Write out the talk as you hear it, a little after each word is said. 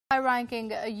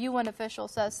High-ranking UN official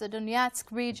says the Donetsk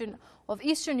region of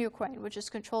eastern Ukraine, which is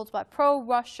controlled by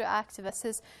pro-Russia activists,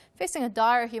 is facing a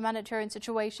dire humanitarian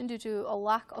situation due to a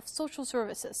lack of social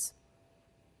services.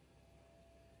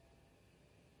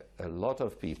 A lot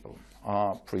of people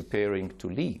are preparing to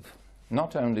leave,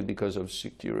 not only because of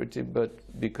security, but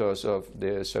because of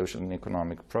their social and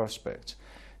economic prospects.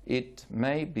 It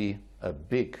may be a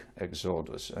big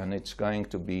exodus, and it's going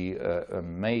to be a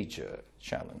major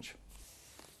challenge.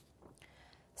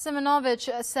 Simonovich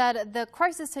said the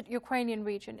crisis-hit Ukrainian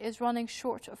region is running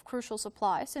short of crucial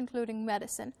supplies, including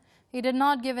medicine. He did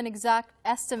not give an exact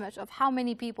estimate of how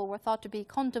many people were thought to be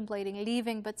contemplating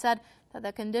leaving, but said that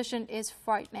the condition is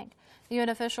frightening. The UN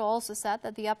official also said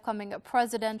that the upcoming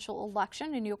presidential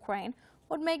election in Ukraine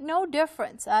would make no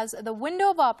difference, as the window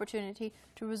of opportunity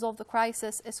to resolve the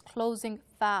crisis is closing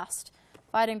fast.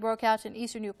 Fighting broke out in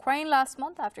eastern Ukraine last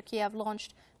month after Kiev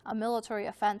launched a military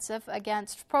offensive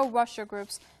against pro-Russia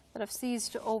groups that have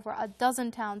seized over a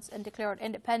dozen towns and declared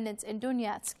independence in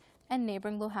Donetsk and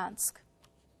neighboring Lugansk.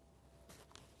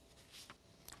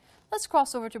 Let's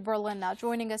cross over to Berlin now.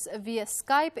 Joining us via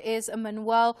Skype is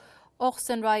Manuel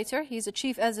Ochsenreiter. He's a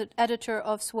chief editor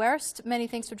of Zuerst. Many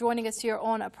thanks for joining us here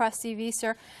on Press TV,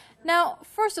 sir. Now,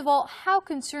 first of all, how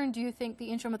concerned do you think the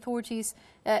interim authorities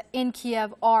in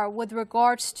Kiev are with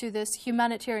regards to this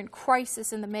humanitarian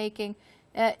crisis in the making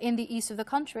in the east of the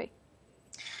country?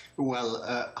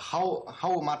 Well,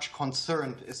 how much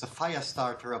concerned is a fire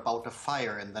starter about a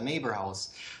fire in the neighbor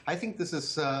house? I think this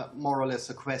is more or less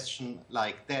a question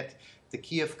like that. The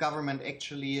Kiev government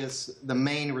actually is the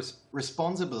main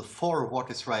responsible for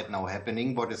what is right now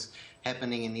happening. What is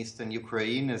happening in eastern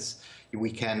Ukraine is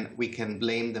we can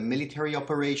blame the military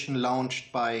operation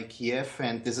launched by Kiev,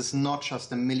 and this is not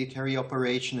just a military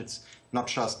operation. It's not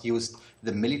just used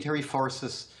the military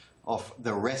forces of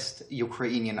the rest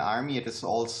Ukrainian army. It is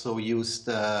also used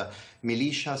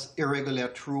militias, irregular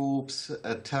troops,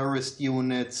 terrorist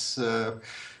units,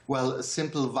 well,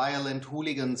 simple violent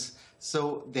hooligans.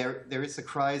 So there is a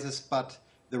crisis, but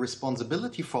the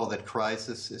responsibility for that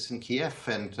crisis is in Kiev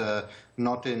and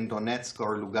not in Donetsk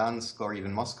or Lugansk or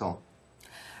even Moscow.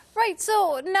 Right.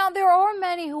 So now there are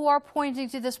many who are pointing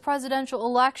to this presidential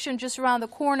election just around the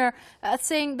corner,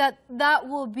 saying that that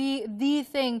will be the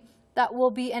thing that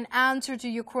will be an answer to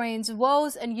Ukraine's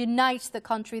woes and unite the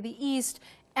country, the East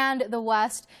and the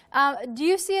West. Do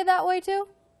you see it that way too?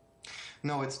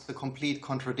 No, it's the complete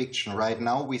contradiction. Right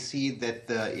now we see that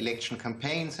the election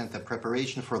campaigns and the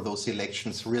preparation for those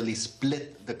elections really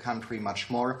split the country much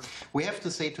more. We have to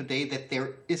say today that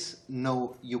there is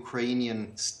no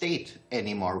Ukrainian state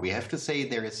anymore. We have to say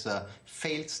there is a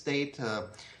failed state, an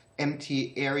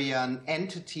empty area, an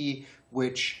entity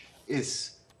which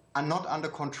is not under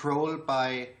control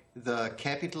by the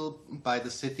capital, by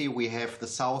the city. We have the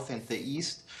south and the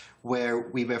east, where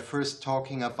we were first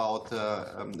talking about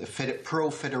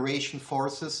pro-federation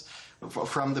forces.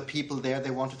 From the people there,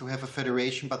 they wanted to have a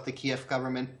federation, but the Kiev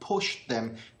government pushed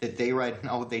them that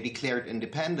they declared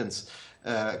independence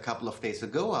a couple of days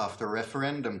ago after a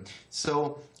referendum.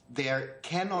 So there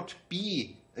cannot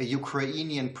be a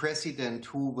Ukrainian president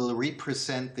who will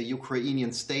represent the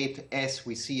Ukrainian state as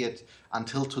we see it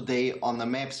until today on the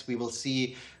maps. We will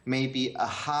see maybe a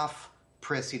half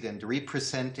president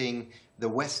representing the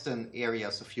western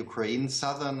areas of Ukraine.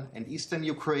 Southern and eastern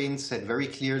Ukraine said very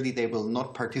clearly they will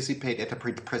not participate at a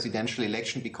presidential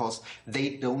election because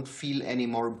they don't feel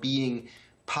anymore being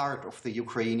part of the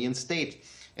Ukrainian state.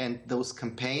 And those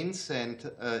campaigns, and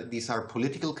these are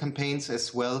political campaigns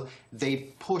as well,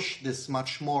 they push this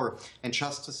much more. And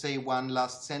just to say one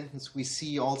last sentence, we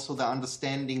see also the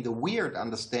understanding, the weird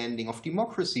understanding of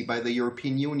democracy by the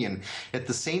European Union. At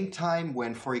the same time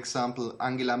when, for example,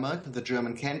 Angela Merkel, the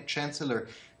German Chancellor,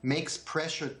 makes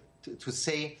pressure to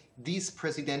say these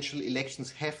presidential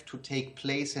elections have to take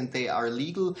place and they are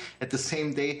legal. At the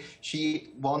same day, she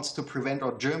wants to prevent,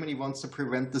 or Germany wants to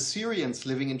prevent, the Syrians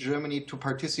living in Germany to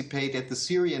participate at the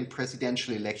Syrian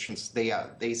presidential elections.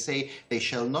 They say they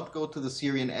shall not go to the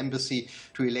Syrian embassy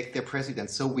to elect their president.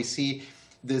 So we see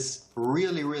this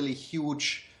really, really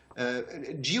huge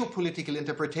geopolitical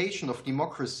interpretation of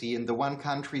democracy. In the one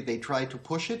country, they try to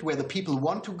push it. Where the people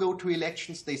want to go to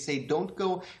elections, they say don't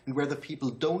go. And where the people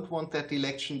don't want that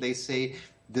election, they say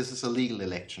this is a legal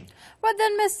election. But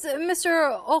then,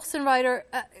 Mr. Ochsenreiter,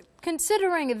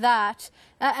 considering that,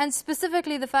 and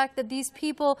specifically the fact that these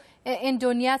people in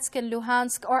Donetsk and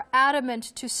Lugansk are adamant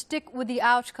to stick with the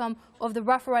outcome of the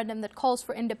referendum that calls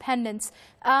for independence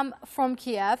from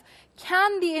Kiev,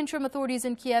 can the interim authorities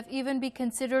in Kiev even be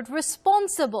considered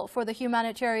responsible for the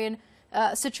humanitarian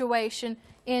situation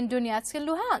in Donetsk and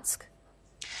Lugansk?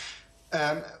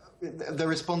 The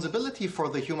responsibility for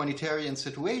the humanitarian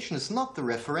situation is not the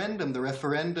referendum. The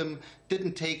referendum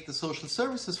didn't take the social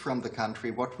services from the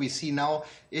country. What we see now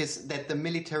is that the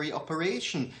military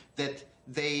operation, that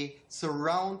they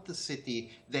surround the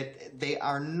city, that they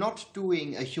are not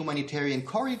doing a humanitarian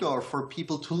corridor for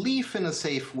people to leave in a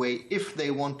safe way if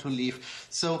they want to leave.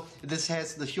 So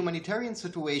the humanitarian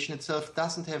situation itself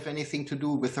doesn't have anything to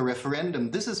do with the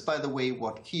referendum. This is, by the way,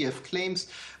 what Kiev claims,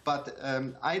 but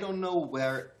I don't know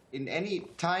where in any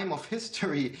time of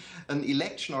history an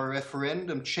election or a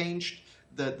referendum changed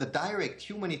the direct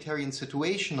humanitarian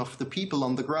situation of the people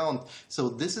on the ground. So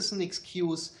this is an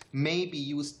excuse maybe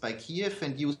used by Kiev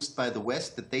and used by the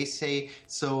West, that they say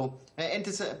so. And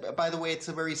by the way, it's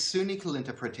a very cynical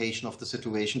interpretation of the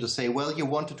situation to say, well, you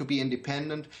wanted to be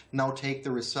independent, now take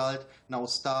the result, now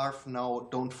starve, now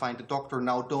don't find a doctor,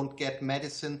 now don't get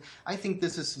medicine. I think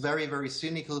this is very, very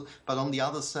cynical. But on the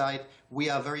other side, we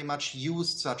are very much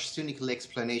used such cynical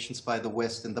explanations by the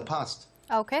West in the past.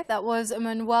 Okay, that was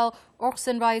Manuel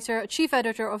Ochsenreiter, Chief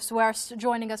Editor of Zuerst,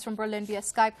 joining us from Berlin via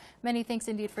Skype. Many thanks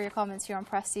indeed for your comments here on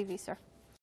Press TV, sir.